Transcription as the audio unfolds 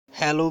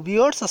Hello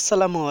viewers,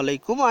 আসসালামু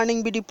আলাইকুম। Earning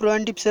BD pro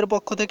and টিপসের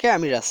পক্ষ থেকে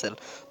আমি রাসেল।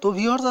 তো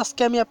ভিউয়ার্স,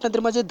 আজকে আমি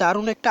আপনাদের মাঝে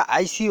দারুণ একটা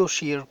আইসিও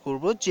শেয়ার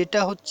করব, যেটা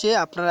হচ্ছে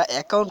আপনারা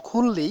অ্যাকাউন্ট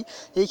খুললেই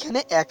এইখানে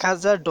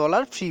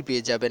 $1000 ফ্রি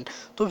পেয়ে যাবেন।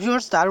 তো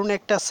ভিউয়ার্স, দারুণ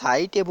একটা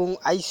সাইট এবং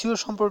আইসিও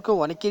সম্পর্কে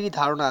অনেকেরই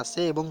ধারণা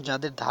আছে এবং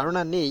যাদের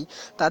ধারণা নেই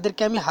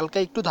তাদেরকে আমি হালকা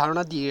একটু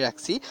ধারণা দিয়ে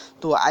রাখছি।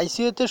 তো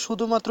আইসিওতে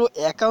শুধুমাত্র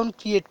অ্যাকাউন্ট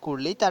ক্রিয়েট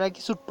করলেই তারা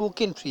কিছু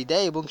টোকেন ফ্রি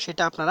দেয় এবং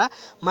সেটা আপনারা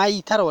মাই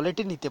ইথার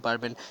ওয়ালেটে নিতে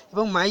পারবেন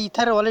এবং মাই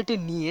ইথার ওয়ালেটে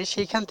নিয়ে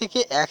সেখান থেকে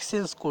এক্সচেঞ্জ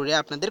করে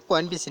আপনাদের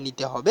কয়েনবেসে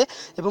নিতে হবে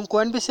এবং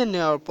কয়েনবেসে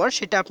নেওয়ার পর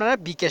সেটা আপনারা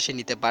বিকাশে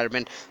নিতে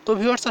পারবেন। তো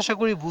ভিউয়ার্স, আশা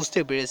করি বুঝতে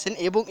পেরেছেন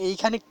এবং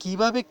এইখানে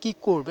কিভাবে কি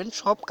করবেন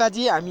সব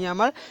কাজই আমি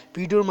আমার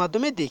ভিডিওর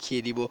মাধ্যমে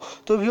দেখিয়ে দিব।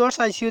 তো ভিউয়ার্স,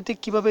 আইসিইউতে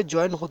কিভাবে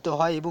জয়েন হতে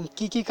হয় এবং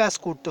কি কি কাজ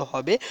করতে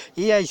হবে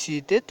এই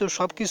আইসিইউতে, তো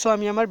সব কিছু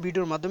আমি আমার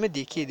ভিডিওর মাধ্যমে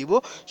দেখিয়ে দিব।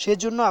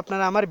 সেজন্য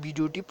আপনারা আমার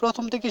ভিডিওটি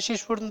প্রথম থেকে শেষ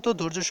পর্যন্ত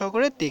ধৈর্য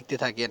সহকারে দেখতে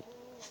থাকেন।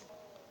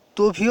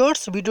 তো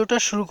ভিউয়ার্স, ভিডিওটা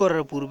শুরু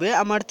করার পূর্বে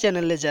আমার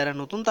চ্যানেলে যারা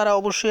নতুন তারা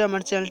অবশ্যই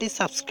আমার চ্যানেলটি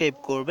সাবস্ক্রাইব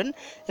করবেন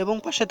এবং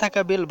পাশে থাকা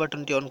বেল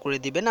বাটনটি অন করে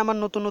দিবেন আমার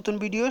নতুন নতুন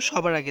ভিডিও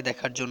সবার আগে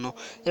দেখার জন্য,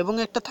 এবং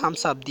একটা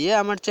থামস আপ দিয়ে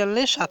আমার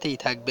চ্যানেলের সাথেই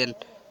থাকবেন।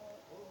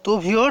 তো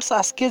ভিউয়ার্স,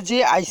 আজকে যে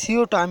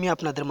আইসিওটা আমি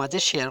আপনাদের মাঝে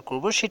শেয়ার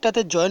করব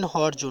সেটাতে জয়েন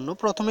হওয়ার জন্য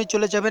প্রথমে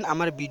চলে যাবেন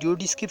আমার ভিডিও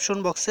ডিসক্রিপশন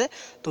বক্সে।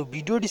 তো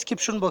ভিডিও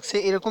ডিসক্রিপশন বক্সে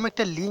এরকম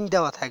একটা লিঙ্ক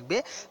দেওয়া থাকবে।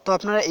 তো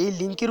আপনারা এই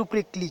লিঙ্কের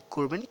উপরে ক্লিক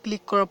করবেন।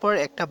 ক্লিক করার পর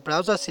একটা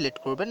ব্রাউজার সিলেক্ট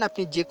করবেন।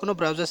 আপনি যে কোনো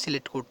ব্রাউজার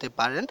সিলেক্ট করতে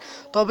পারেন,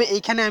 তবে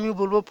এইখানে আমি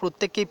বলবো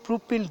প্রত্যেকেই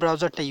প্রুফ প্রিন্ট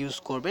ব্রাউজারটা ইউজ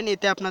করবেন,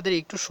 এতে আপনাদের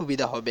একটু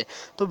সুবিধা হবে।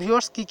 তো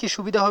ভিউয়ার্স, কী কী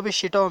সুবিধা হবে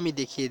সেটাও আমি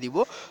দেখিয়ে দিব।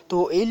 তো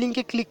এই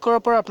লিঙ্কে ক্লিক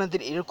করার পর আপনাদের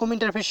এরকম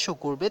ইন্টারফেস শো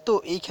করবে। তো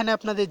এইখানে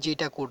আপনাদের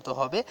যেটা করতে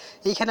হবে,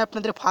 এখানে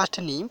আপনাদের ফার্স্ট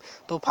নেম,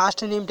 তো ফার্স্ট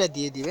নেমটা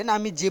দিয়ে দিবেন।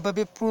 আমি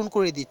যেভাবে পূরণ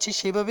করে দিচ্ছি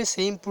সেভাবে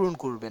সেম পূরণ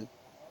করবেন।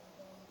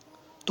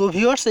 তো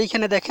ভিউয়ার্স,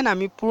 এইখানে দেখেন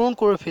আমি পূরণ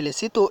করে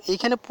ফেলেছি। তো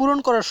এইখানে পূরণ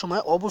করার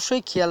সময়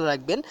অবশ্যই খেয়াল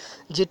রাখবেন,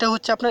 যেটা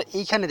হচ্ছে আপনার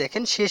এইখানে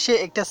দেখেন শেষে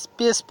একটা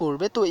স্পেস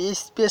পড়বে, তো এই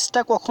স্পেসটা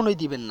কখনোই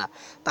দিবেন না,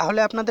 তাহলে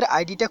আপনাদের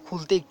আইডিটা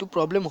খুলতে একটু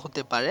প্রবলেম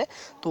হতে পারে।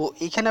 তো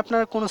এইখানে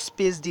আপনারা কোনো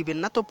স্পেস দিবেন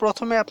না। তো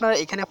প্রথমে আপনারা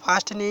এখানে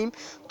ফার্স্ট নেম,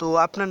 তো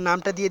আপনার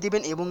নামটা দিয়ে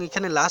দিবেন এবং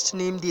এখানে লাস্ট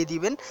নেম দিয়ে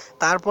দিবেন।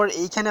 তারপর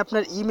এইখানে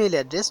আপনার ইমেল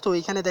অ্যাড্রেস, তো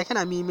এইখানে দেখেন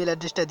আমি ইমেল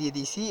অ্যাড্রেসটা দিয়ে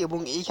দিয়েছি এবং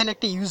এইখানে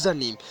একটা ইউজার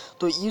নেম,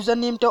 তো ইউজার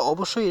নেমটা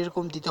অবশ্যই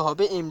এরকম দিতে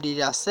হবে, এমডি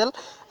রাসেল,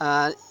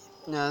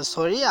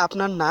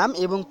 আপনার নাম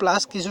এবং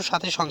প্লাস কিছু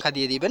সাথে সংখ্যা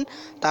দিয়ে দিবেন।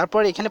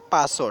 তারপর এখানে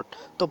পাসওয়ার্ড,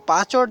 তো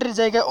পাসওয়ার্ডের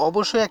জায়গায়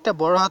অবশ্যই একটা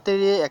বড় হাতের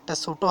এ, একটা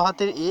ছোটো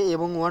হাতের এ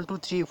এবং 1 2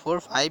 3 4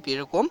 5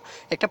 এরকম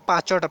একটা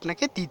পাসওয়ার্ড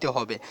আপনাকে দিতে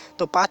হবে।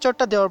 তো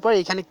পাসওয়ার্ডটা দেওয়ার পর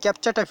এখানে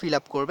ক্যাপচাটা ফিল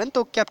আপ করবেন। তো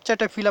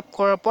ক্যাপচাটা ফিল আপ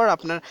করার পর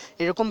আপনার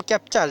এরকম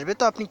ক্যাপচা আসবে,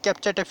 তো আপনি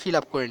ক্যাপচাটা ফিল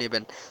আপ করে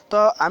নেবেন। তো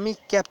আমি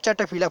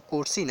ক্যাপচাটা ফিল আপ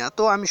করছি না,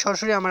 তো আমি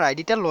সরাসরি আমার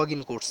আইডিটা লগ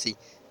ইন করছি।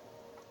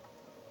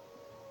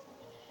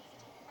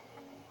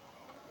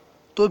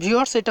 তো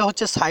ভিউয়ার্স, এটা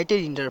হচ্ছে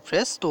সাইটের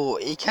ইন্টারফেস। তো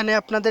এইখানে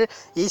আপনাদের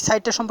এই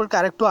সাইটটা সম্পর্কে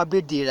আরেকটু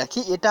আপডেট দিয়ে রাখি,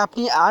 এটা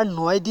আপনি আর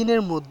 9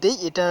 দিনের মধ্যেই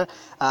এটা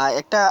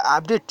একটা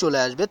আপডেট চলে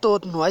আসবে। তো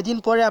 9 দিন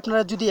পরে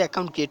আপনারা যদি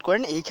অ্যাকাউন্ট ক্রিয়েট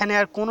করেন এইখানে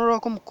আর কোনো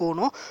রকম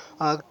কোনো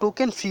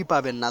টোকেন ফ্রি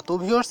পাবেন না। তো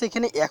ভিউয়ার্স,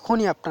 এখানে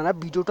এখনই আপনারা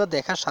ভিডিওটা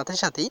দেখার সাথে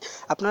সাথেই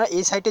আপনারা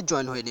এই সাইটে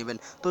জয়েন হয়ে নেবেন।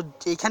 তো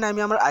এইখানে আমি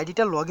আমার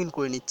আইডিটা লগ ইন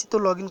করে নিচ্ছি। তো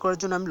লগ ইন করার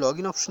জন্য আমি লগ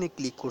ইন অপশনে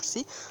ক্লিক করছি।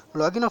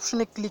 লগ ইন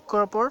অপশনে ক্লিক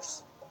করার পর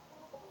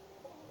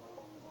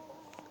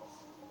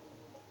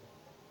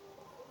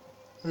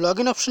লগ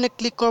ইন অপশনে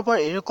ক্লিক করার পর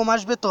এরকম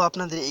আসবে। তো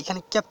আপনাদের এখানে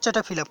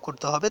ক্যাপচাটা ফিল আপ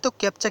করতে হবে। তো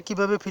ক্যাপচা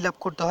কিভাবে ফিল আপ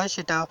করতে হয়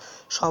সেটা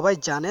সবাই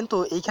জানেন। তো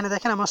এইখানে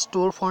দেখেন আমার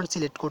স্টোর ফন্ট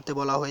সিলেক্ট করতে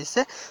বলা হয়েছে,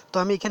 তো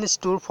আমি এখানে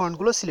স্টোর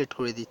ফন্টগুলো সিলেক্ট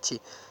করে দিচ্ছি।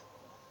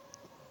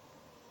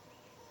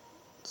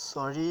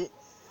 সরি,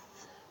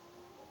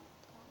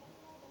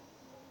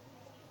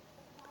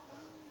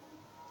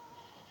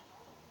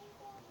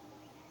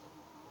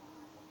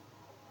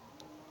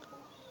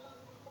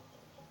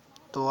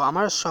 তো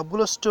আমার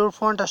সবগুলো স্টোর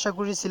ফন্ট আশা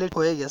করি সিলেক্ট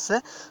হয়ে গেছে।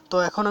 তো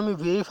এখন আমি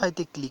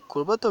ভেরিফাইতে ক্লিক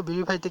করব। তো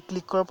ভেরিফাইতে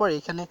ক্লিক করার পর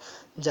এখানে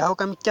যা হোক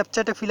আমি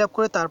ক্যাপচাটা ফিল আপ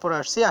করে তারপর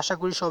আসছি। আশা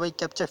করি সবাই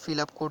ক্যাপচা ফিল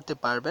আপ করতে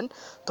পারবেন।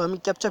 তো আমি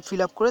ক্যাপচা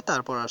ফিল আপ করে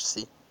তারপর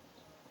আসছি।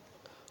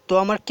 তো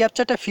আমার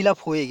ক্যাপচাটা ফিল আপ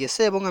হয়ে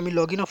গেছে এবং আমি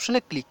লগ ইন অপশনে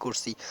ক্লিক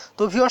করছি।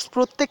 তো ভিউয়ার্স,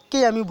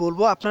 প্রত্যেককেই আমি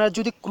বলবো আপনারা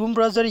যদি ক্রোম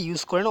ব্রাউজারে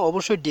ইউজ করেন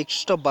অবশ্যই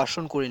ডেস্কটপ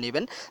ভার্সন করে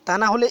নেবেন, তা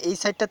না হলে এই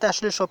সাইটটাতে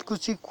আসলে সব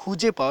কিছুই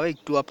খুঁজে পাওয়া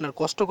একটু আপনার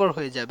কষ্টকর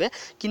হয়ে যাবে।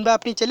 কিংবা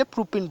আপনি চাইলে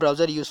প্রুফপ্রিন্ট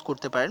ব্রাউজার ইউজ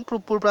করতে পারেন।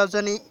 প্রুফপ্রিন্ট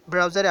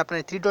ব্রাউজারে আপনার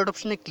 3 ডট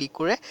অপশনে ক্লিক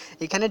করে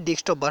এখানে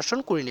ডেস্কটপ ভার্সন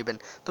করে নেবেন।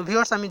 তো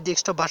ভিউয়ার্স, আমি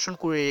ডেস্কটপ ভার্সন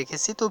করে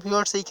রেখেছি। তো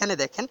ভিউয়ার্স, এইখানে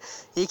দেখেন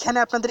এইখানে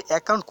আপনাদের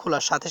অ্যাকাউন্ট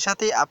খোলার সাথে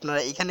সাথে আপনারা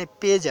এখানে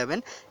পেয়ে যাবেন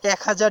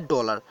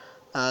 $1000,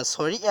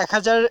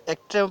 1000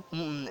 একটা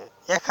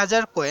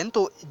 1000 কয়েন,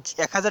 তো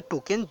 1000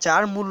 টোকেন,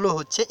 যার মূল্য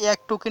হচ্ছে এক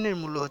টোকেনের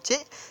মূল্য হচ্ছে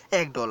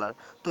 $1।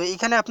 তো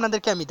এখানে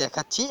আপনাদেরকে আমি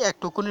দেখাচ্ছি এক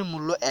টোকেনের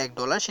মূল্য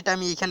 $1, সেটা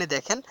আমি এইখানে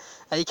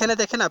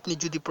দেখেন আপনি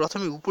যদি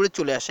প্রথমে উপরে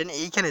চলে আসেন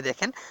এইখানে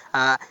দেখেন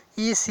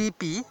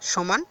ইসিপি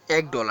সমান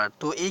 $1।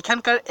 তো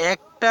এইখানকার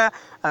একটা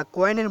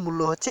কয়েনের মূল্য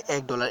হচ্ছে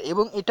 $1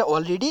 এবং এটা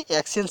অলরেডি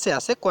এক্সচেঞ্জে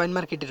আছে, কয়েন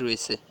মার্কেটে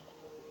রয়েছে।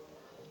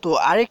 তো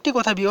আরেকটি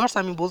কথা ভিউয়ার্স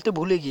আমি বলতে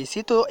ভুলে গিয়েছি,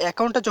 তো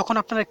অ্যাকাউন্টটা যখন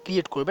আপনারা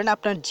ক্রিয়েট করবেন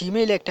আপনার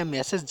জিমেইলে একটা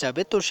মেসেজ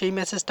যাবে। তো সেই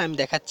মেসেজটা আমি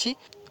দেখাচ্ছি।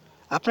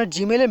 আপনার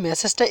জিমেলের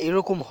মেসেজটা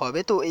এরকম হবে।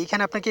 তো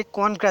এইখানে আপনাকে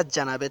কনগ্রাট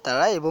জানাবে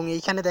তারা, এবং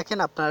এইখানে দেখেন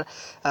আপনার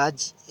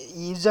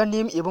ইউজার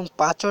নেম এবং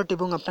পাসওয়ার্ড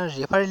এবং আপনার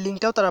রেফারেল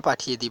লিঙ্কটাও তারা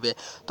পাঠিয়ে দিবে।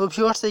 তো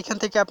ভিউয়ার্স এইখান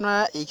থেকে আপনারা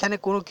এইখানে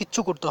কোনো কিচ্ছু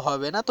করতে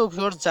হবে না। তো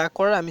ভিউয়ার্স যা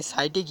করার আমি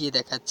সাইটে গিয়ে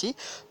দেখাচ্ছি।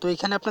 তো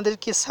এখানে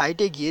আপনাদেরকে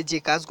সাইটে গিয়ে যে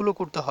কাজগুলো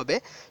করতে হবে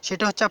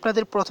সেটা হচ্ছে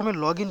আপনাদের প্রথমে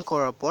লগ ইন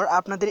করার পর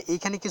আপনাদের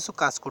এইখানে কিছু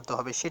কাজ করতে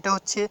হবে। সেটা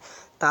হচ্ছে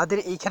তাদের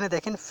এইখানে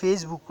দেখেন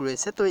ফেসবুক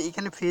রয়েছে। তো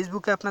এইখানে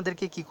ফেসবুকে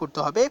আপনাদেরকে কি করতে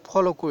হবে,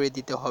 ফলো করে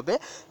দিতে হবে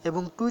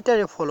এবং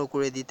টুইটারে ফলো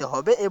করে দিতে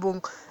হবে এবং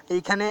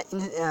এইখানে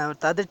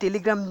তাদের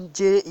টেলিগ্রাম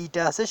যে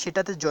ইটা আছে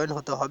সেটাতে জয়েন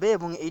হতে হবে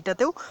এবং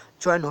এইটাতেও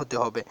জয়েন হতে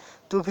হবে।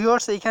 তো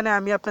ভিউয়ার্স এইখানে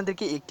আমি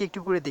আপনাদেরকে একটু একটু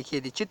করে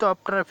দেখিয়ে দিচ্ছি। তো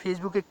আপনারা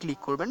ফেসবুকে ক্লিক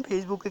করবেন,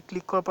 ফেসবুকে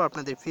ক্লিক করার পর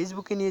আপনাদের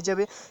ফেসবুকে নিয়ে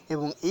যাবে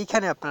এবং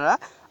এইখানে আপনারা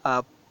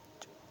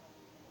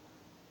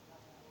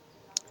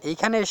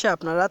এইখানে এসে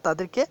আপনারা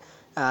তাদেরকে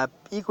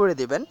করে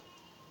দেবেন।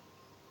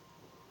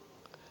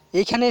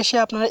 এইখানে এসে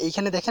আপনারা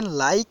এইখানে দেখেন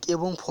লাইক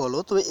এবং ফলো।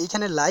 তো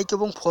এইখানে লাইক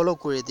এবং ফলো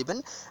করে দিবেন।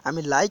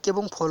 আমি লাইক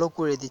এবং ফলো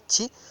করে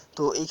দিচ্ছি।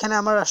 তো এইখানে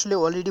আমার আসলে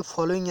অলরেডি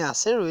ফলোইংয়ে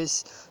আছে রয়েছে।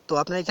 তো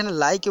আপনারা এখানে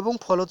লাইক এবং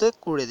ফলোতে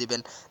করে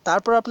দিবেন।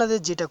 তারপর আপনাদের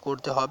যেটা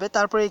করতে হবে,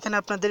 তারপর এখানে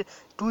আপনাদের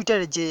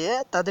টুইটারে যেয়ে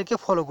তাদেরকে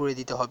ফলো করে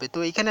দিতে হবে। তো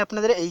এইখানে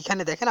আপনাদের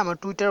এইখানে দেখেন আমার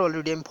টুইটার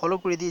অলরেডি আমি ফলো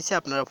করে দিয়েছি,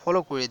 আপনারা ফলো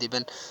করে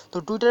দিবেন। তো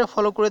টুইটারে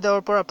ফলো করে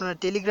দেওয়ার পর আপনারা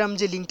টেলিগ্রাম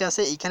যে লিঙ্কটা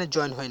আছে এইখানে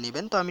জয়েন হয়ে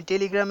নেবেন। তো আমি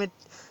টেলিগ্রামে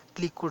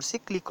ক্লিক করছি,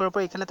 ক্লিক করার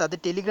পর এখানে তাদের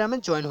টেলিগ্রামে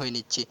জয়েন হয়ে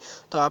নিচ্ছি।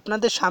 তো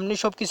আপনাদের সামনে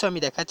সব কিছু আমি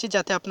দেখাচ্ছি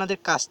যাতে আপনাদের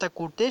কাজটা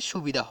করতে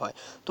সুবিধা হয়।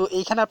 তো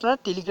এইখানে আপনারা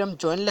টেলিগ্রাম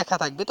জয়েন লেখা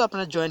থাকবে, তো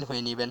আপনারা জয়েন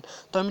হয়ে নেবেন।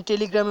 তো আমি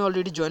টেলিগ্রামে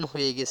অলরেডি জয়েন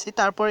হয়ে গেছি।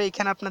 তারপরে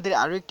এখানে আপনাদের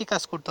আরও একটি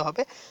কাজ করতে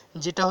হবে,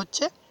 যেটা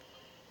হচ্ছে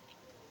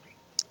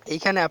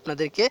এইখানে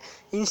আপনাদেরকে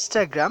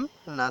ইনস্টাগ্রাম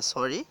না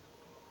সরি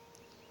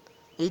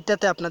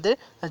এইটাতে আপনাদের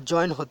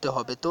জয়েন হতে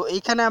হবে। তো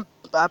এইখানে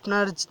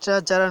আপনার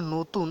যারা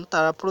নতুন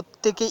তারা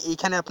প্রত্যেকেই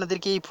এইখানে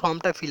আপনাদেরকে এই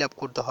ফর্মটা ফিল আপ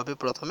করতে হবে।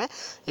 প্রথমে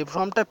এই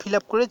ফর্মটা ফিল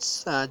আপ করে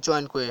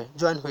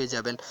জয়েন হয়ে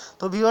যাবেন।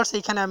 তো ভিউয়ার্স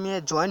এইখানে আমি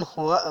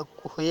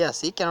হয়ে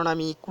আছি, কারণ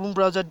আমি ক্রোম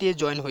ব্রাউজার দিয়ে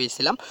জয়েন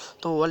হয়েছিলাম।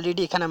 তো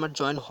অলরেডি এখানে আমার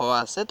জয়েন হওয়া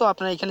আছে। তো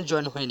আপনারা এখানে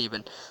জয়েন হয়ে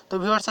নেবেন। তো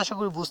ভিউয়ার্স আশা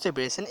করি বুঝতে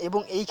পেরেছেন, এবং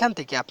এইখান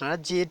থেকে আপনারা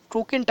যে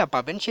টোকেনটা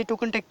পাবেন সেই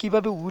টোকেনটা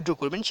কীভাবে উইথড্র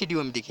করবেন সেটিও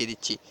আমি দেখিয়ে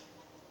দিচ্ছি।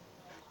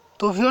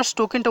 তো ভিউয়ার্স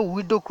টোকেনটা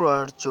উইথড্র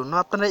করার জন্য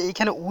আপনারা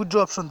এখানে উইথড্র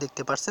অপশন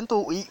দেখতে পাচ্ছেন। তো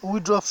এই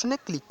উইথড্র অপশনে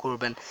ক্লিক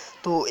করবেন।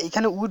 তো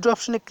এখানে উইথড্র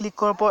অপশনে ক্লিক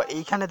করার পর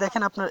এইখানে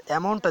দেখেন আপনার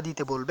অ্যামাউন্টটা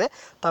দিতে বলবে।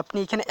 তো আপনি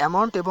এখানে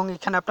অ্যামাউন্ট এবং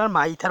এখানে আপনার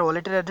মাইইথার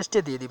ওয়ালেটের অ্যাড্রেসটা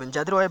দিয়ে দিবেন।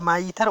 যাদের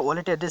মাইইথার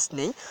ওয়ালেট অ্যাড্রেস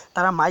নেই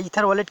তারা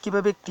মাইইথার ওয়ালেট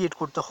কীভাবে ক্রিয়েট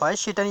করতে হয়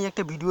সেটা নিয়ে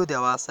একটা ভিডিও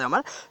দেওয়া আছে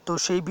আমার। তো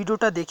সেই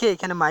ভিডিওটা দেখে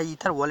এখানে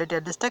মাইইথার ওয়ালেট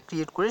অ্যাড্রেসটা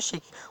ক্রিয়েট করে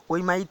ওই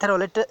মাইইথার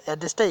ওয়ালেট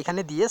অ্যাড্রেসটা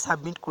এখানে দিয়ে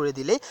সাবমিট করে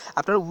দিলেই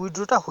আপনার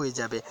উইথড্রটা হয়ে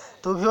যাবে।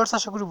 তো ভিউয়ার্স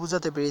আশা করি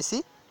বুঝাতে পেরেছি।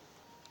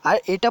 আর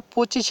এটা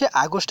 25শে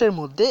আগস্টের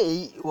মধ্যে এই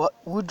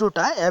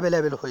উইথড্রটা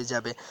অ্যাভেলেবেল হয়ে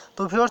যাবে।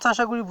 তো ভিউয়ার্স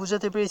আশা করি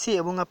বুঝাতে পেরেছি,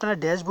 এবং আপনারা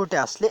ড্যাশবোর্ডে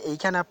আসলে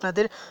এইখানে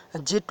আপনাদের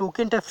যে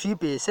টোকেনটা ফ্রি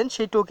পেয়েছেন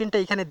সেই টোকেনটা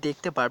এখানে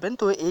দেখতে পারবেন।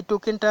 তো এই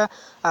টোকেনটা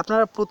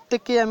আপনারা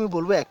প্রত্যেককেই আমি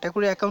বলবো একটা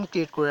করে অ্যাকাউন্ট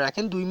ক্রিয়েট করে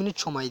রাখেন 2 মিনিট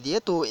সময় দিয়ে।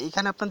 তো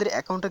এইখানে আপনাদের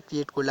অ্যাকাউন্টটা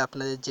ক্রিয়েট করলে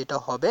আপনাদের যেটা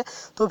হবে,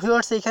 তো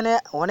ভিউয়ার্স এখানে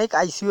অনেক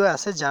আইসিও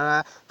আছে যারা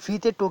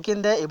ফ্রিতে টোকেন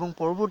দেয় এবং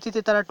পরবর্তীতে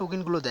তারা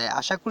টোকেনগুলো দেয়।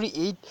 আশা করি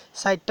এই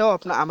সাইটটাও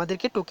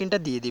আমাদেরকে টোকেনটা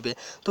দিয়ে দিবে।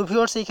 তো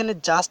ভিউয়ার্স এখানে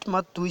জাস্ট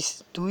মাত্র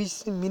 2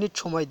 মিনিট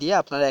সময় দিয়ে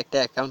আপনারা একটা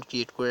অ্যাকাউন্ট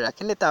ক্রিয়েট করে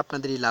রাখেন, এতে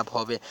আপনাদেরই লাভ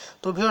হবে।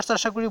 তো ভিউয়ার্স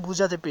আশা করি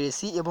বুঝাতে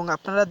পেরেছি, এবং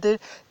আপনাদের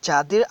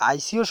যাদের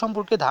আইসিও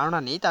সম্পর্কে ধারণা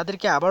নেই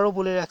তাদেরকে আবারও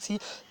বলে রাখছি,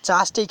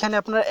 জাস্ট এখানে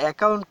আপনারা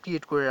অ্যাকাউন্ট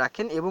ক্রিয়েট করে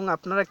রাখেন এবং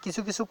আপনারা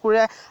কিছু কিছু করে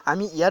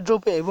আমি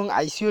এয়ারড্রপে এবং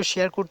আইসিও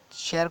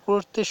শেয়ার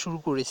করতে শুরু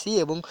করেছি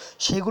এবং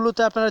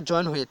সেগুলোতে আপনারা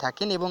জয়েন হয়ে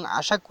থাকেন, এবং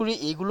আশা করি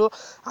এইগুলো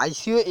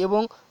আইসিও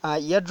এবং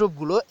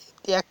এয়ারড্রপগুলো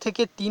 1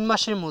 থেকে 3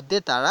 মাসের মধ্যে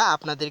তারা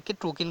আপনাদেরকে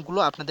টোকেনগুলো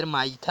আপনাদের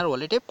মাইইথার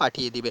ওয়ালেটে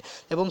পাঠিয়ে দিবে,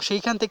 এবং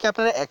সেইখান থেকে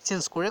আপনারা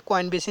এক্সচেঞ্জ করে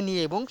কয়েন বেছে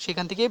নিয়ে এবং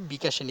সেখান থেকে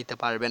বিকাশে নিতে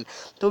পারবেন।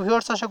 তো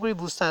ভিউয়ার্স আশা করি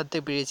বুঝতে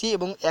পেরেছি,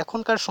 এবং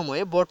এখনকার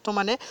সময়ে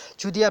বর্তমানে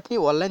যদি আপনি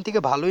অনলাইন থেকে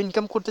ভালো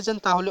ইনকাম করতে চান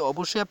তাহলে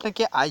অবশ্যই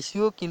আপনাকে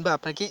আইসিও কিংবা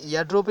আপনাকে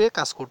এয়ারড্রপে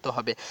কাজ করতে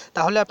হবে,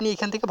 তাহলে আপনি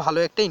এখান থেকে ভালো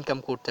একটা ইনকাম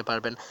করতে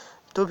পারবেন।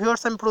 তো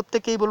ভিউয়ার্স আমি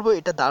প্রত্যেকেই বলবো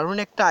এটা দারুণ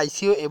একটা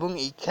আইসিও, এবং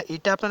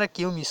এটা আপনারা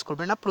কেউ মিস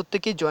করবেন না,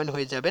 প্রত্যেকেই জয়েন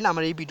হয়ে যাবেন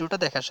আমার এই ভিডিওটা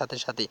দেখার সাথে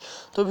সাথে।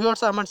 তো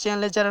ভিউয়ার্স আমার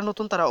চ্যানেলে যারা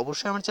নতুন তারা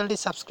অবশ্যই আমার চ্যানেলটি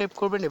সাবস্ক্রাইব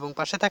করবেন এবং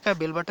পাশে থাকা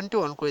বেল বাটনটি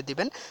অন করে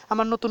দিবেন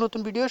আমার নতুন নতুন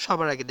ভিডিও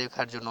সবার আগে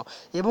দেখার জন্য।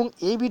 এবং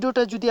এই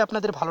ভিডিওটা যদি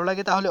আপনাদের ভালো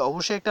লাগে তাহলে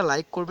অবশ্যই একটা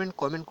লাইক করবেন,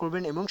 কমেন্ট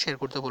করবেন এবং শেয়ার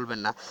করতে ভুলবেন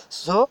না।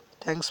 So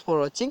thanks for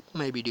watching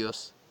my videos.